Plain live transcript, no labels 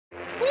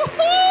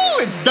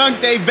It's dunk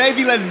day,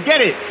 baby. Let's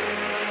get it.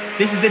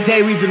 This is the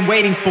day we've been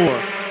waiting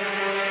for.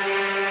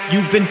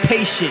 You've been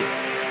patient.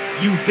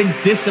 You've been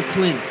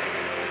disciplined.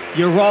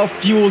 You're all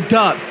fueled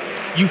up.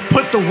 You've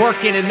put the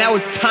work in, and now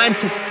it's time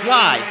to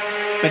fly.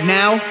 But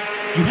now,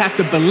 you have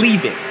to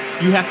believe it.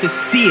 You have to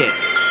see it.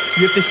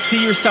 You have to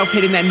see yourself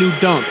hitting that new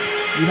dunk.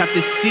 You have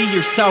to see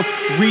yourself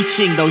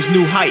reaching those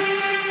new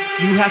heights.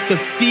 You have to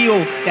feel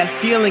that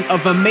feeling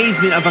of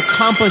amazement of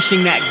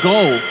accomplishing that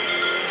goal.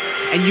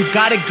 And you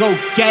gotta go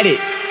get it.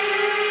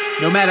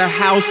 No matter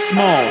how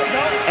small,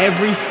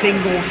 every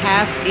single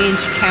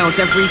half-inch counts.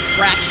 Every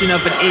fraction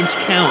of an inch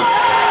counts.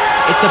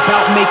 It's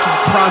about making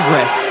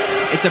progress.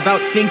 It's about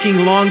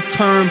thinking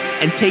long-term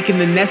and taking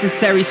the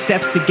necessary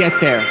steps to get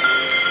there.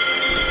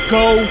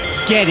 Go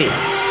get it.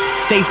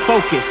 Stay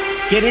focused.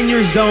 Get in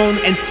your zone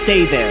and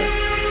stay there.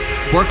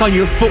 Work on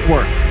your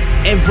footwork.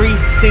 Every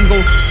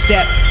single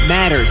step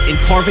matters in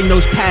carving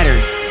those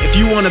patterns. If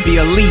you want to be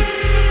elite,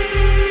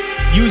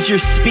 use your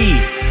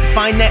speed.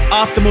 Find that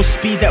optimal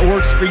speed that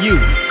works for you.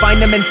 Find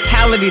the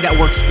mentality that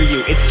works for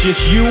you. It's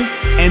just you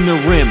and the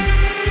rim.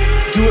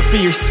 Do it for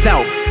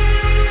yourself.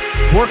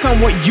 Work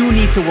on what you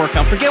need to work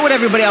on. Forget what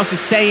everybody else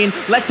is saying.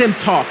 Let them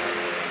talk.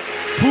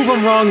 Prove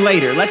them wrong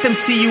later. Let them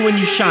see you when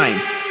you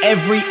shine.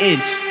 Every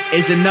inch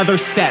is another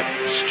step,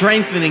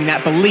 strengthening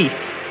that belief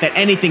that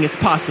anything is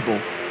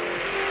possible.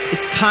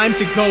 It's time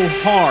to go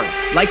hard.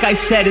 Like I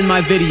said in my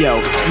video,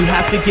 you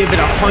have to give it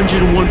 101%.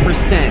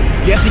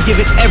 You have to give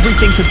it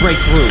everything to break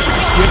through.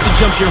 You have to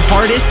jump your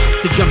hardest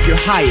to jump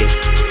your highest.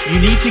 You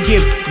need to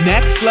give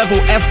next level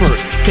effort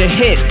to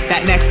hit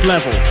that next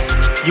level.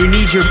 You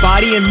need your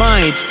body and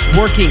mind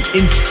working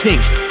in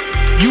sync.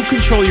 You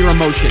control your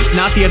emotions,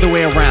 not the other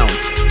way around.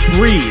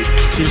 Breathe.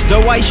 There's no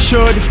I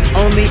should,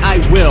 only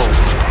I will.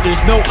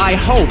 There's no I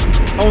hope,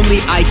 only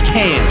I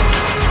can.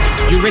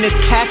 You're in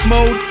attack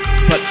mode,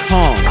 but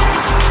calm.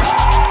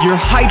 You're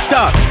hyped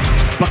up,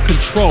 but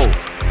controlled.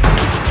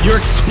 You're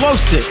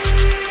explosive,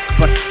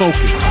 but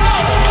focused.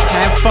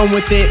 Have fun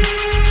with it,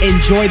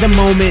 enjoy the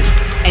moment,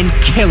 and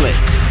kill it.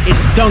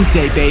 It's dunk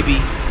day, baby,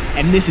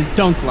 and this is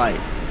dunk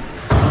life.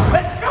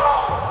 Let's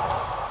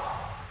go!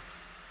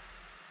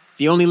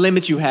 The only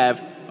limits you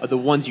have are the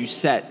ones you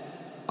set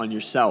on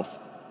yourself.